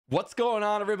What's going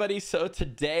on, everybody? So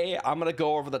today I'm going to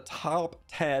go over the top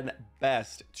 10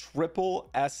 best triple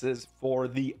S's for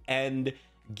the end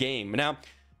game. Now,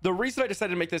 the reason I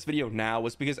decided to make this video now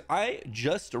was because I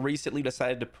just recently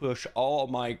decided to push all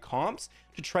my comps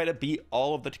to try to beat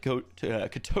all of the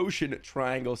Katoshin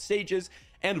triangle stages.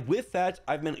 And with that,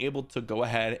 I've been able to go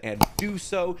ahead and do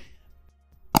so,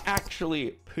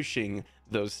 actually pushing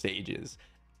those stages.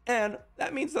 And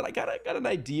that means that I got an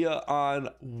idea on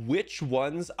which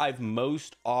ones I've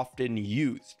most often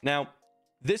used. Now,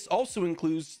 this also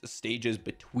includes the stages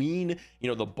between,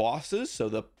 the bosses. So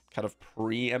the kind of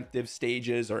preemptive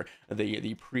stages or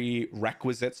the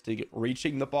prerequisites to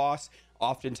reaching the boss.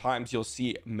 Oftentimes you'll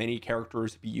see many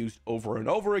characters be used over and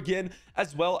over again,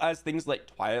 as well as things like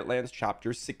Twilight Lands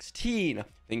Chapter 16,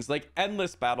 things like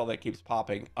Endless Battle that keeps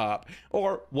popping up,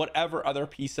 or whatever other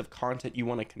piece of content you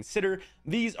want to consider.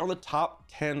 These are the top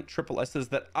 10 triple S's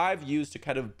that I've used to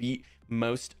kind of beat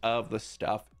most of the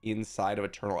stuff inside of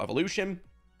Eternal Evolution.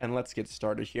 And let's get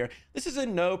started here. This is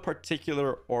in no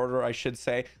particular order, I should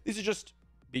say. These are just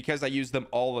because I use them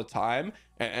all the time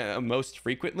and most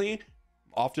frequently.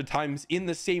 Oftentimes in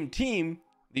the same team,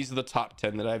 these are the top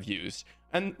 10 that I've used.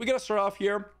 And we got to start off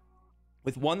here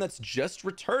with one that's just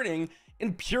returning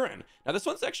in Purin. Now, this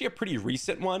one's actually a pretty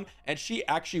recent one, and she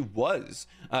actually was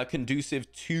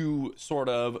conducive to sort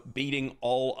of beating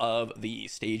all of the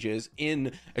stages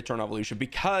in Eternal Evolution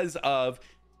because of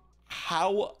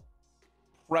how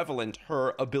prevalent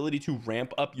her ability to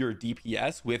ramp up your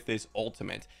DPS with this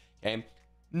ultimate. Okay,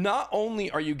 not only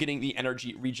are you getting the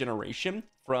energy regeneration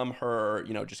from her,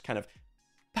 just kind of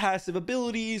passive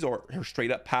abilities or her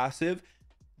straight up passive,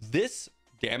 this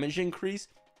damage increase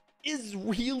is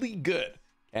really good.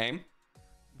 Okay,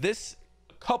 this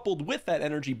coupled with that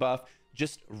energy buff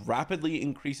just rapidly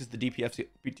increases the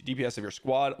DPS of your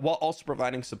squad while also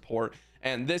providing support.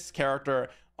 And this character,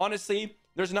 honestly,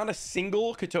 there's not a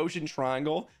single Katoshin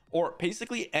triangle or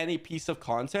basically any piece of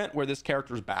content where this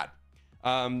character is bad.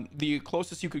 The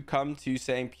closest you could come to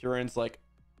saying Purin's like,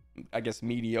 I guess,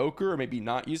 mediocre or maybe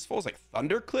not useful is like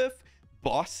Thundercliff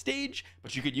boss stage,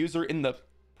 but you could use her in the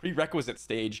prerequisite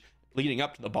stage leading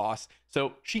up to the boss.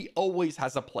 So she always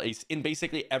has a place in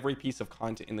basically every piece of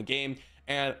content in the game.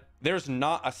 And there's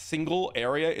not a single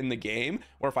area in the game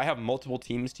where if I have multiple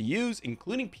teams to use,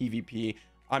 including PvP,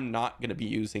 I'm not going to be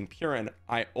using Purin.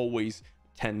 I always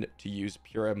tend to use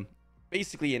Purin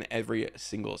basically in every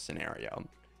single scenario.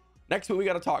 Next, what we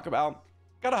got to talk about,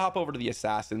 got to hop over to the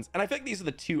assassins. And I think these are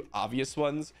the two obvious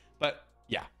ones, but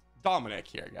yeah, Dominic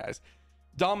here, guys.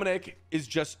 Dominic is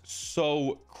just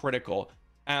so critical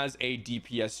as a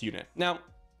DPS unit. Now,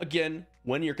 again,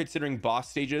 when you're considering boss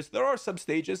stages, there are some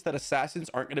stages that assassins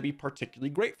aren't going to be particularly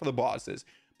great for the bosses,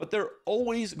 but they're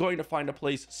always going to find a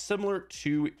place similar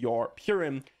to your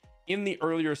Purin in the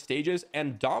earlier stages.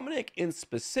 And Dominic in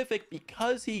specific,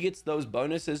 because he gets those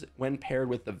bonuses when paired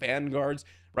with the Vanguards,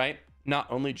 right? Not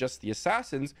only just the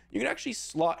assassins, you can actually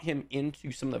slot him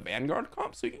into some of the Vanguard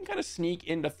comps. So you can kind of sneak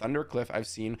into Thundercliff, I've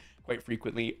seen quite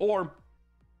frequently, or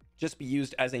just be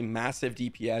used as a massive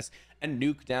DPS and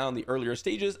nuke down the earlier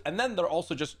stages. And then they're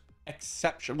also just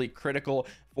exceptionally critical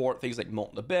for things like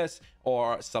Molten Abyss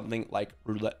or something like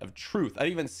Roulette of Truth. I've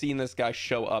even seen this guy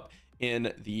show up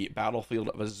in the Battlefield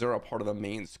of Azura, part of the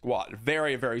main squad.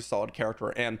 Very, very solid character,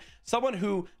 and someone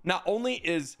who not only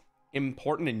is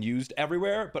important and used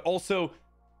everywhere, but also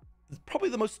probably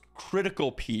the most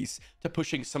critical piece to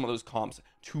pushing some of those comps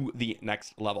to the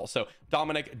next level. So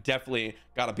Dominic definitely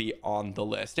got to be on the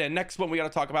list. And next one we got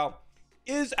to talk about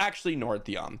is actually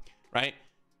Northion, right?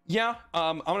 Yeah,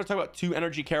 I'm going to talk about two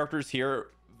energy characters here.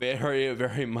 Very,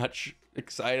 very much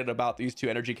excited about these two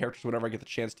energy characters whenever I get the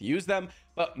chance to use them.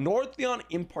 But Northion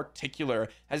in particular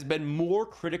has been more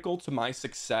critical to my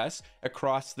success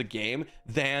across the game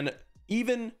than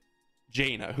even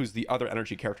Jaina, who's the other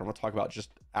energy character I'm going to talk about just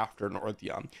after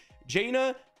Northion.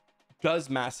 Jaina does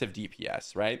massive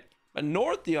DPS, right? But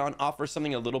Northion offers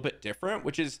something a little bit different,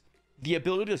 which is the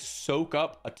ability to soak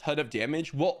up a ton of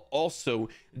damage while also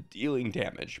dealing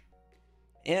damage.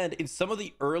 And in some of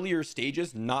the earlier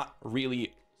stages, not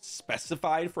really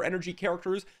specified for energy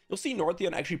characters, you'll see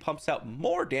Northion actually pumps out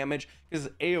more damage because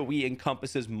AoE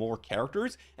encompasses more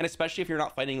characters. And especially if you're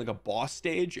not fighting like a boss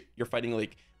stage, you're fighting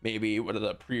like maybe what are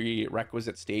the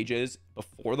prerequisite stages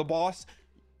before the boss,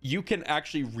 you can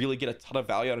actually really get a ton of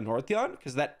value out of Northion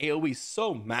because that AoE is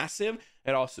so massive.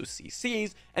 It also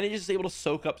CCs, and he's just able to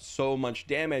soak up so much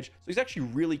damage. So he's actually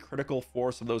really critical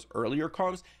for some of those earlier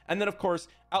comps. And then, of course,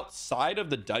 outside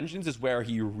of the dungeons is where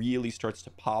he really starts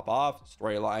to pop off.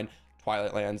 Storyline,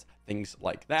 Twilight Lands, things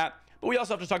like that. But we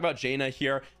also have to talk about Jaina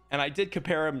here. And I did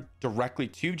compare him directly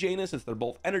to Jaina since they're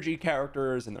both energy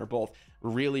characters and they're both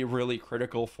really, really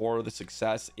critical for the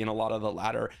success in a lot of the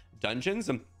latter dungeons.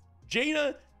 And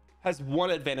Jaina has one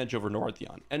advantage over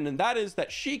Northion, and that is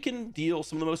that she can deal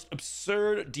some of the most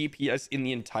absurd DPS in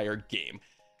the entire game.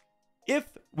 If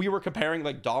we were comparing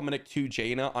like Dominic to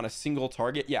Jaina on a single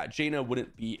target, yeah, Jaina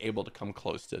wouldn't be able to come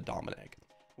close to Dominic.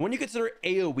 When you consider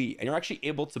AoE and you're actually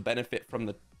able to benefit from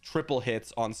the triple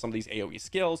hits on some of these AoE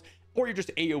skills, or you're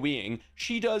just AoEing,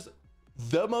 she does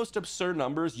the most absurd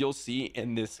numbers you'll see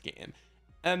in this game.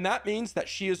 And that means that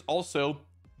she is also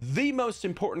the most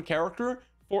important character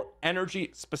for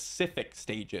energy specific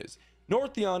stages.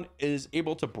 Northion is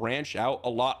able to branch out a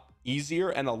lot easier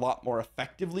and a lot more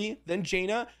effectively than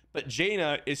Jaina, but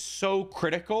Jaina is so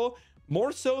critical,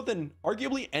 more so than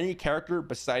arguably any character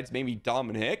besides maybe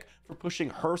Dominic, for pushing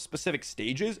her specific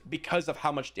stages because of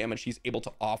how much damage she's able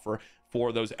to offer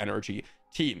for those energy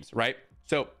teams, right?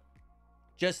 So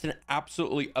just an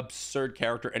absolutely absurd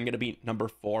character, and going to be number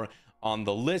 4 on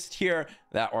the list here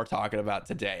that we're talking about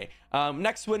today.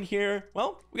 Next one here,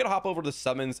 well, we gotta hop over to the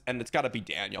summons, and it's got to be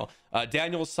Daniel.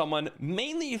 Daniel is someone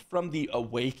mainly from the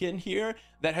Awaken here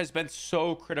that has been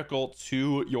so critical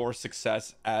to your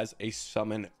success as a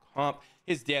summon comp.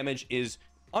 His damage is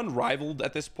unrivaled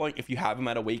at this point. If you have him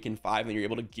at Awaken 5 and you're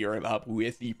able to gear him up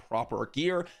with the proper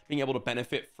gear, being able to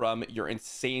benefit from your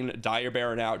insane Dire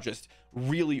Bear now just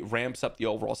really ramps up the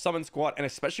overall summon squad. And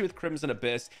especially with Crimson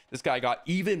Abyss, this guy got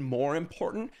even more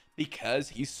important because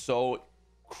he's so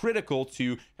critical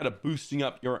to kind of boosting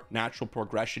up your natural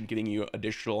progression, giving you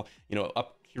additional, hero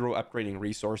upgrading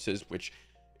resources, which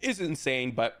is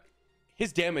insane. But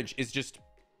his damage is just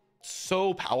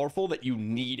so powerful that you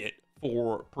need it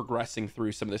for progressing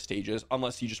through some of the stages,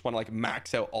 unless you just want to like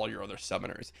max out all your other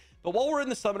summoners. But while we're in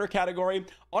the summoner category,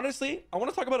 honestly, I want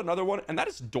to talk about another one, and that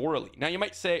is Doralee. Now you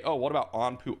might say, oh, what about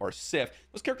Anpu or Sif?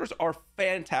 Those characters are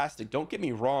fantastic, don't get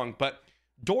me wrong, but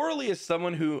Doralee is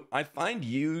someone who I find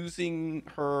using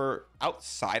her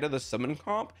outside of the summon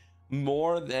comp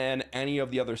more than any of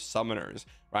the other summoners,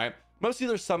 right? Most of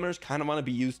the other summoners kind of want to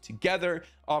be used together,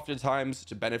 oftentimes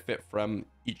to benefit from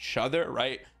each other,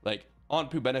 right? Like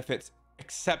Anpu benefits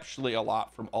exceptionally a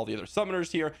lot from all the other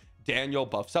summoners here. Daniel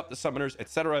buffs up the summoners,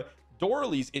 etc.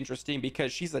 Doralee's interesting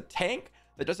because she's a tank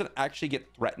that doesn't actually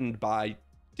get threatened by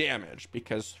damage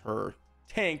because her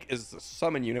tank is a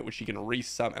summon unit which she can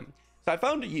resummon. So I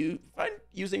find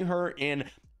using her in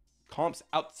comps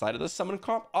outside of the summon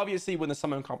comp. Obviously, when the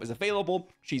summon comp is available,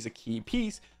 she's a key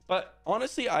piece. But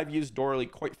honestly, I've used Doralee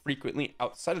quite frequently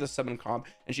outside of the summon comp,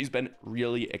 and she's been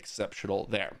really exceptional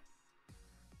there.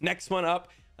 Next one up,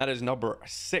 that is number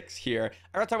 6 here.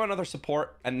 I gotta talk about another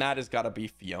support, and that has got to be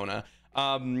Fiona.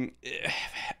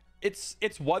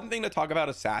 It's one thing to talk about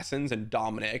assassins and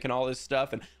Dominic and all this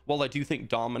stuff, and while I do think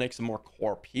Dominic's a more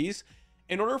core piece,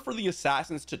 in order for the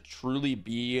assassins to truly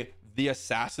be the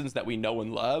assassins that we know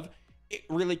and love, it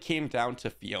really came down to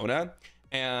Fiona.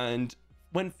 And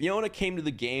when Fiona came to the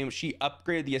game, she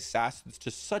upgraded the assassins to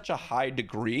such a high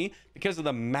degree because of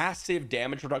the massive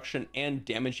damage reduction and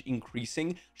damage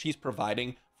increasing she's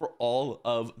providing for all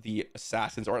of the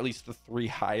assassins, or at least the 3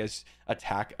 highest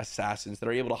attack assassins that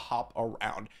are able to hop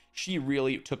around. She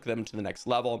really took them to the next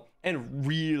level and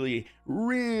really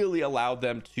allowed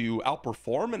them to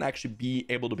outperform and actually be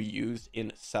able to be used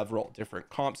in several different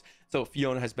comps. So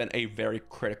Fiona has been a very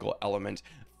critical element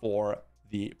for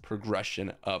the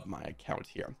progression of my account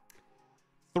here.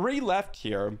 3 left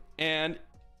here, and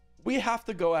we have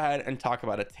to go ahead and talk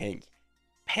about a tank.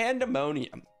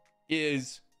 Pandemonium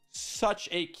is such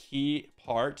a key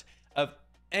part of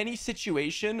any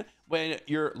situation when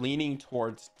you're leaning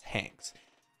towards tanks.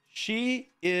 She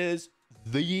is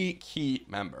the key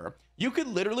member. You could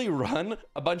literally run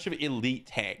a bunch of elite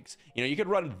tanks. You could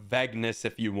run Vegnus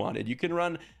if you wanted. You can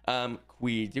run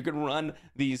Queed. You can run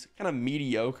these kind of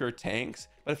mediocre tanks.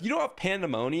 But if you don't have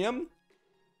Pandemonium,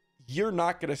 you're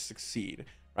not going to succeed,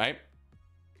 right?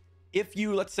 If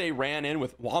you, let's say, ran in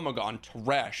with Wamagon,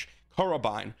 Teresh,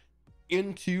 Karabine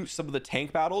into some of the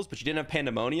tank battles, but you didn't have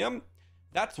Pandemonium,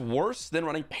 that's worse than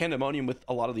running Pandemonium with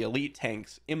a lot of the elite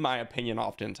tanks, in my opinion,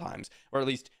 oftentimes, or at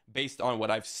least based on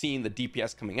what I've seen the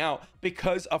DPS coming out,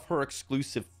 because of her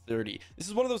exclusive 30. This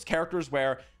is one of those characters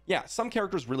where, yeah, some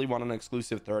characters really want an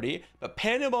exclusive 30, but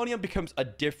Pandemonium becomes a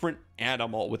different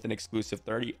animal with an exclusive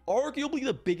 30. Arguably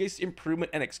the biggest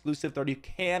improvement an exclusive 30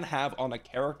 can have on a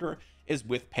character is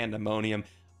with Pandemonium.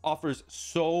 Offers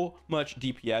so much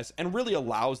DPS and really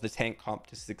allows the tank comp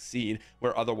to succeed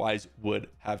where otherwise would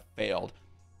have failed.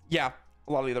 Yeah,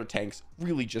 a lot of the other tanks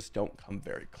really just don't come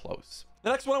very close.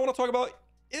 The next one I want to talk about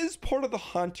is part of the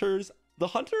Hunters, the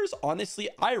hunters, honestly,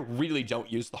 I really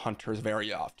don't use the hunters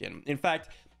very often. In fact,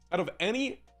 out of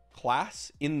any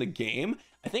class in the game,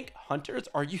 I think hunters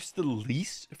are used the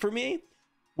least for me,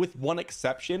 with one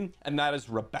exception, and that is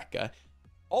Rebecca.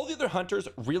 All the other hunters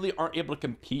really aren't able to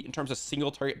compete in terms of single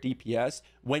target DPS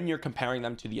when you're comparing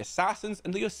them to the assassins,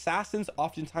 and the assassins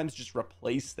oftentimes just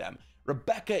replace them.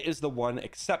 Rebecca is the one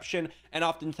exception, and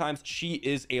oftentimes she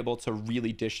is able to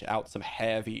really dish out some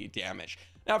heavy damage.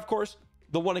 Now, of course,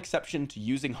 the one exception to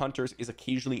using hunters is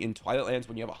occasionally in Twilight Lands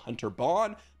when you have a hunter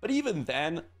bond, but even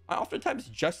then, I oftentimes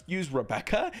just use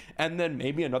Rebecca and then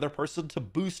maybe another person to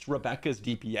boost Rebecca's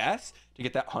DPS to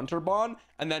get that hunter bond,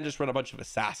 and then just run a bunch of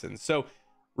assassins. So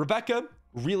Rebecca,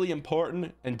 really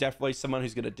important, and definitely someone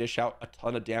who's going to dish out a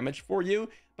ton of damage for you.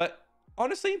 But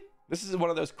honestly, this is one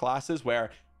of those classes where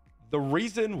the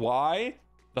reason why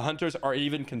the hunters are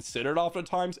even considered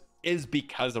oftentimes is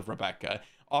because of Rebecca.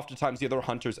 Oftentimes the other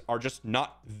hunters are just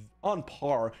not on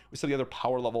par with some of the other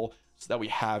power levels that we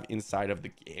have inside of the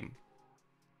game.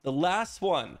 The last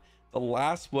one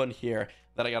here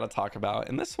that I got to talk about,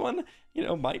 and this one, you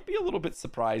know, might be a little bit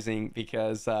surprising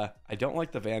because I don't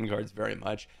like the Vanguards very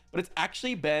much, but it's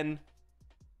actually been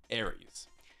Ares.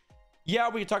 Yeah,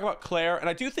 we can talk about Claire, and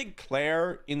I do think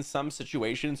Claire in some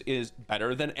situations is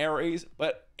better than Ares,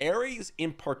 but Ares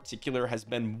in particular has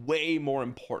been way more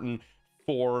important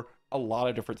for a lot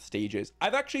of different stages.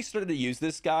 I've actually started to use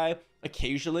this guy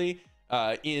occasionally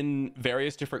in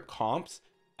various different comps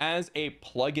as a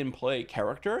plug and play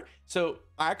character. So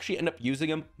I actually end up using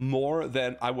him more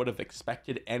than I would have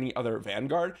expected any other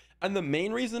Vanguard. And the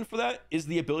main reason for that is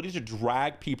the ability to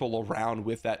drag people around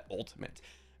with that ultimate.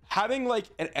 Having like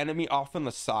an enemy off on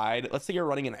the side, let's say you're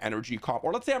running an energy comp,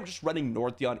 or let's say I'm just running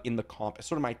Northeon in the comp as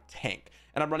sort of my tank,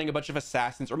 and I'm running a bunch of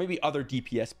assassins or maybe other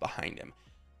DPS behind him.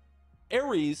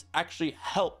 Ares actually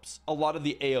helps a lot of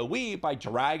the AoE by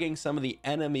dragging some of the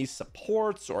enemy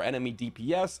supports or enemy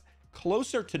DPS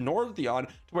closer to Northeon,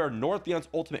 to where Northeon's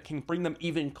ultimate can bring them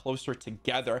even closer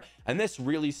together, and this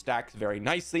really stacks very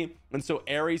nicely. And so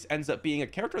Ares ends up being a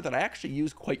character that I actually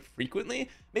use quite frequently,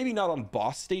 maybe not on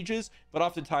boss stages, but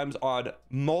oftentimes on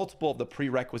multiple of the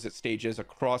prerequisite stages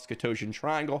across Katosian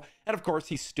Triangle. And of course,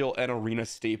 he's still an arena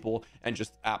staple and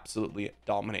just absolutely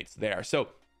dominates there. So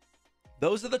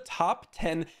those are the top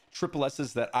 10 triple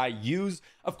S's that I use.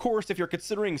 Of course, if you're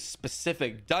considering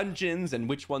specific dungeons and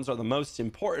which ones are the most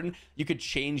important, you could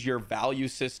change your value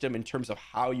system in terms of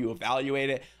how you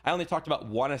evaluate it. I only talked about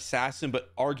one assassin,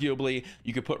 but arguably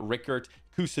you could put Rickert,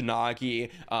 Kusanagi,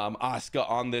 Asuka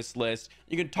on this list.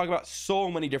 You can talk about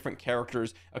so many different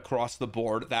characters across the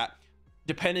board that,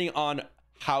 depending on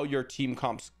how your team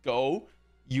comps go,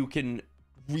 you can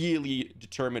really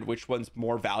determine which one's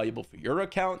more valuable for your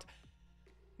account.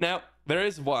 Now, there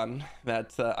is one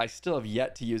that I still have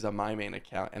yet to use on my main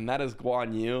account, and that is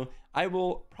Guan Yu. I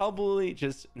will probably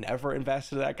just never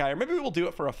invest in that guy, or maybe we'll do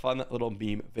it for a fun little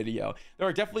meme video. There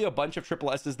are definitely a bunch of triple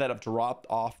S's that have dropped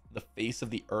off the face of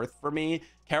the earth for me.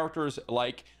 Characters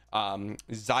like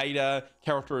Zaida,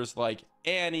 characters like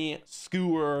Annie,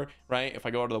 Skewer, right? If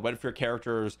I go to the Wenfear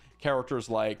characters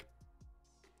like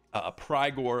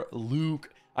Prygor, Luke,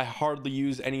 I hardly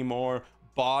use anymore.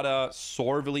 Bada,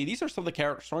 Sorvely, these are some of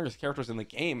the strongest characters in the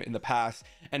game in the past,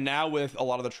 and now with a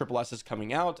lot of the triple S's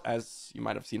coming out, as you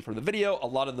might have seen from the video, a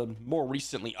lot of the more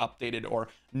recently updated or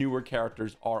newer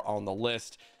characters are on the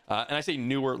list. And I say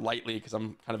newer lightly because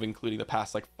I'm kind of including the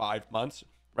past like 5 months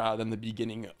rather than the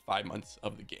beginning 5 months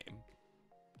of the game.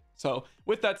 So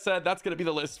with that said, that's going to be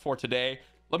the list for today.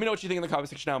 Let me know what you think in the comment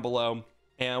section down below,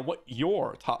 and what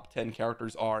your top 10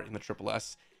 characters are in the triple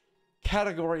S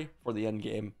category for the end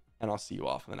game. And I'll see you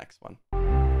all for the next one.